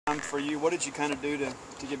For you, what did you kind of do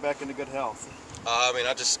to get back into good health? I mean,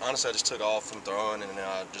 honestly, I just took off from throwing and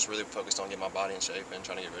just really focused on getting my body in shape and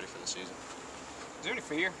trying to get ready for the season. Is there any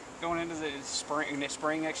fear going into the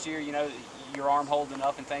spring next year? You know, your arm holding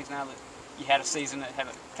up and things now that you had a season that had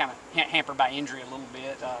kind of hampered by injury a little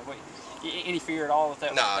bit. Any fear at all with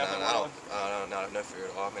that? No, I don't. No fear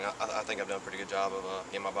at all. I mean, I think I've done a pretty good job of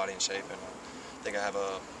getting my body in shape, and I think I have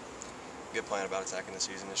a good plan about attacking the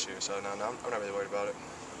season this year. So no, I'm not really worried about it.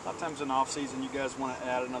 A lot of times in the off season, you guys want to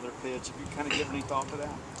add another pitch. Have you kind of given any thought to that?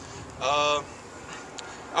 I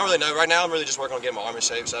don't really know. Right now, I'm really just working on getting my arm in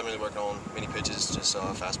shape, so I'm really working on many pitches, just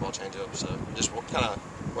fastball, changeup. So just kind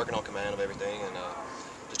of working on command of everything and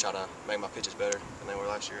just try to make my pitches better than they were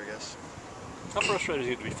last year, I guess. How frustrating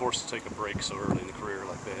is it to be forced to take a break so early in the career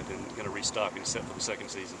like that and going to restock and set for the second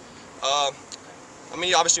season? I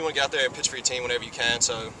mean, obviously you want to get out there and pitch for your team whenever you can.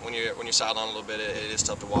 So when you're sidelined a little bit, it is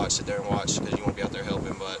tough to watch, sit there and watch because you want to be out there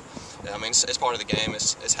helping. But yeah, I mean, it's part of the game.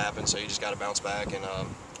 It's happened, so you just got to bounce back and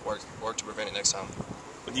work to prevent it next time.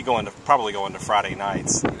 With you probably going to Friday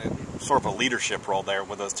nights, sort of a leadership role there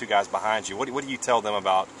with those two guys behind you. What do you tell them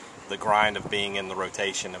about the grind of being in the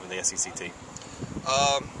rotation of the SEC team?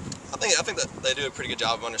 I think that they do a pretty good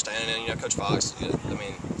job of understanding it. You know, Coach Fox, I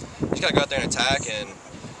mean, you just got to go out there and attack, and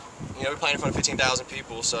you know, we're playing in front of 15,000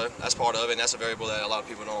 people, so that's part of it, and that's a variable that a lot of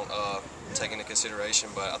people don't take into consideration,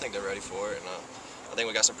 but I think they're ready for it, and I think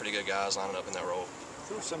we got some pretty good guys lining up in that role.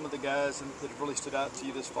 Who are some of the guys that have really stood out to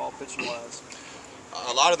you this fall pitching-wise?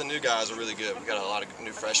 A lot of the new guys are really good. We've got a lot of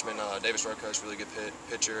new freshmen. Davis Roko's really good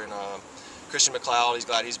pitcher, and Christian McLeod, he's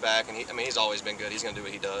glad he's back, and he's always been good. He's going to do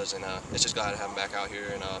what he does, and it's just glad to have him back out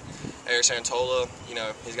here. And Eric Santola, you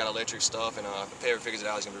know, he's got electric stuff, and if he ever figures it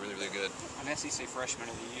out, he's going to be really, really good. An SEC Freshman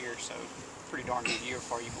of the Year, so pretty darn good year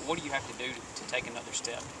for you. But what do you have to do to take another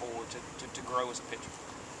step forward to grow as a pitcher?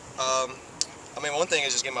 I mean, one thing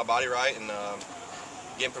is just getting my body right and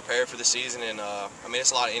getting prepared for the season. And I mean,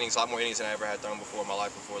 it's a lot of innings, a lot more innings than I ever had thrown before in my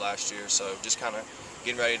life before last year. So just kind of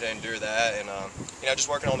getting ready to endure that, and you know, just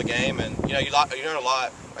working on the game. And you know, you learn a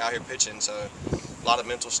lot out here pitching, so a lot of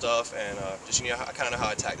mental stuff, and just, you know, I kind of know how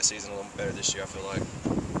to attack the season a little better this year, I feel like.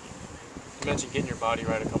 You mentioned getting your body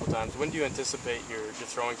right a couple times. When do you anticipate your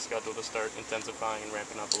throwing schedule to start intensifying and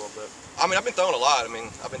ramping up a little bit? I mean, I've been throwing a lot. I mean,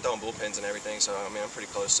 I've been throwing bullpens and everything, so I mean, I'm pretty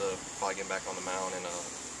close to probably getting back on the mound and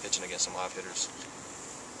pitching against some live hitters.